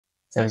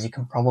So as you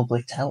can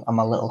probably tell, I'm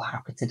a little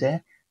happy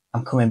today.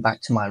 I'm coming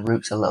back to my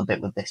roots a little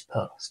bit with this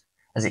post,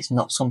 as it's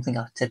not something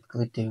I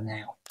typically do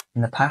now.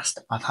 In the past,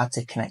 I've had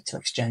to connect to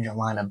Exchange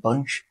Online a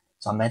bunch,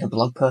 so I made a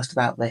blog post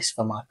about this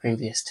for my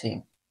previous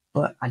team.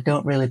 But I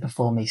don't really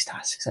perform these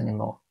tasks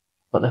anymore.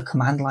 But the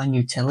command line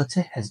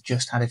utility has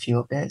just had a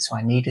few updates, so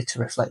I needed to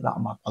reflect that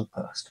on my blog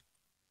post.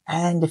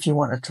 And if you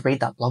wanted to read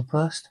that blog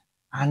post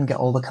and get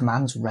all the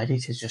commands ready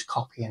to just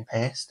copy and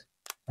paste,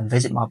 then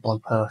visit my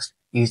blog post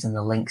using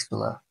the links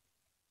below.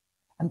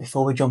 And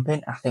before we jump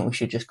in, I think we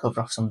should just cover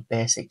off some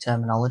basic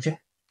terminology.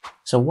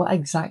 So what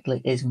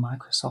exactly is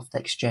Microsoft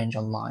Exchange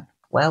Online?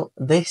 Well,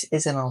 this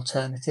is an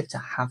alternative to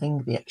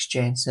having the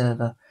Exchange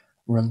server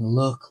run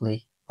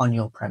locally on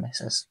your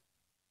premises.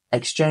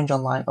 Exchange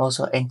Online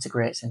also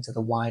integrates into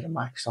the wider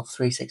Microsoft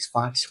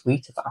 365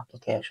 suite of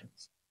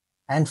applications.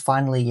 And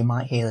finally, you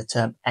might hear the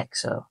term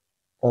EXO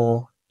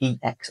or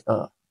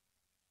EXO.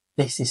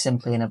 This is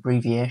simply an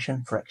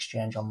abbreviation for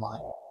Exchange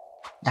Online.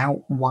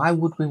 Now, why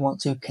would we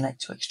want to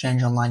connect to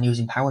Exchange Online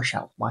using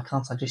PowerShell? Why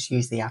can't I just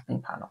use the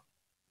admin panel?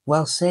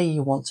 Well, say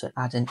you want to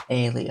add an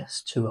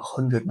alias to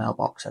 100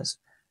 mailboxes.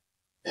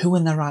 Who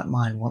in their right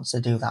mind wants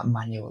to do that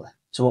manually?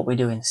 So what we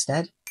do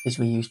instead is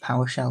we use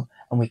PowerShell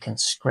and we can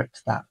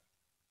script that.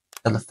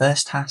 So the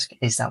first task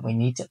is that we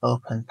need to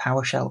open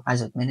PowerShell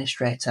as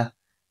administrator,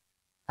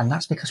 and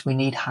that's because we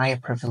need higher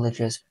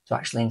privileges to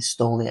actually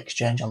install the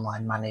Exchange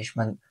Online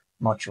management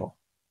module.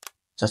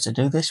 So to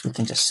do this, we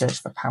can just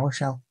search for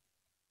PowerShell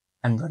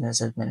and run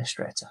as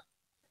administrator.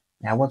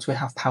 Now, once we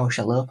have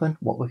PowerShell open,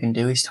 what we can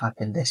do is type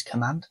in this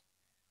command,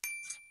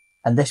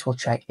 and this will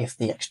check if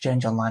the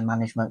Exchange Online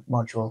management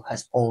module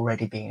has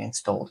already been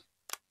installed.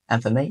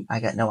 And for me, I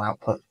get no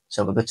output,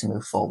 so we're good to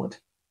move forward.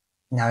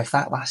 Now, if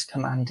that last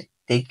command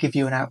did give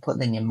you an output,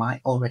 then you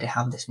might already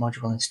have this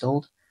module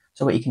installed.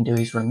 So what you can do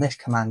is run this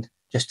command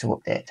just to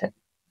update it.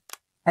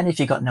 And if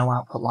you got no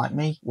output like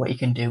me, what you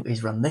can do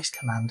is run this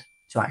command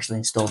to actually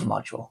install the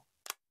module.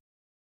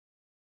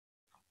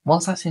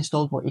 Once that's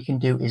installed, what you can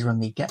do is run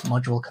the get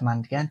module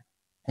command again,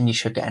 and you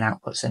should get an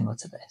output similar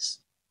to this.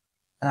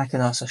 And I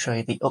can also show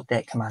you the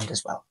update command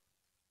as well.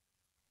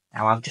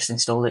 Now I've just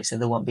installed it, so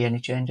there won't be any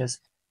changes,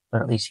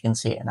 but at least you can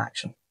see it in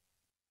action.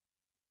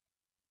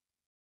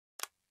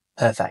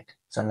 Perfect.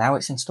 So now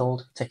it's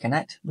installed. To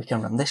connect, we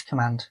can run this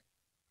command,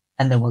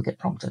 and then we'll get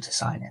prompted to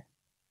sign in.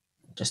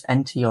 Just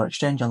enter your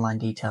Exchange Online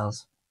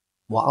details.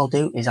 What I'll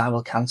do is I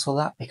will cancel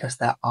that because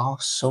there are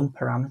some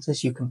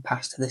parameters you can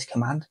pass to this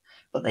command,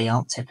 but they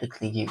aren't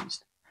typically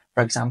used.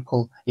 For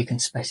example, you can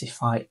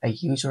specify a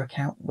user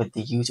account with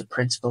the user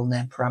principal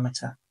name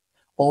parameter,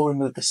 or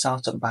remove the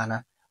startup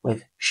banner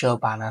with show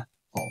banner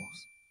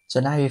false.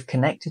 So now you've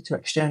connected to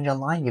Exchange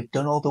Online, you've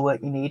done all the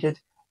work you needed,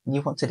 and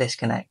you want to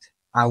disconnect.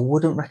 I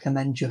wouldn't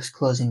recommend just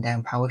closing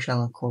down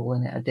PowerShell and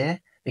calling it a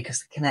day, because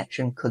the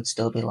connection could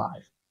still be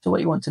live. So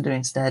what you want to do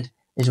instead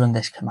is run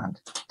this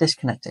command,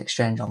 disconnect to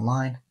Exchange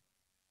Online,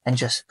 and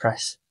just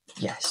press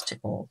yes to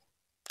all.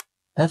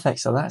 Perfect,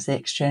 so that's the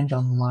Exchange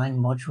Online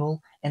module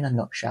in a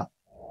nutshell.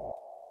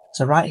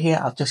 So right here,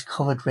 I've just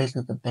covered really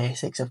the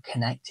basics of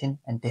connecting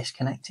and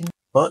disconnecting.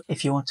 But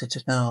if you wanted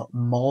to know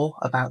more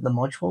about the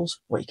modules,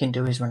 what you can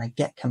do is run a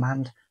get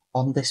command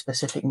on this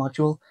specific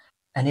module,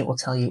 and it will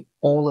tell you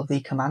all of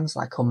the commands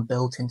that come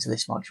built into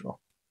this module.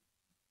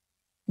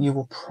 You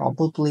will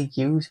probably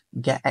use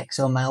get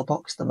exo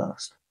mailbox the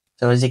most.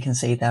 So as you can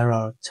see, there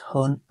are a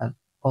ton of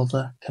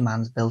other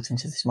commands built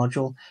into this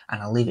module,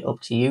 and I'll leave it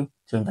up to you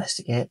to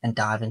investigate and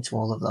dive into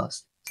all of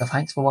those. So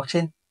thanks for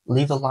watching.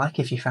 Leave a like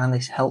if you found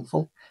this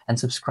helpful, and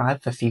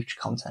subscribe for future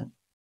content.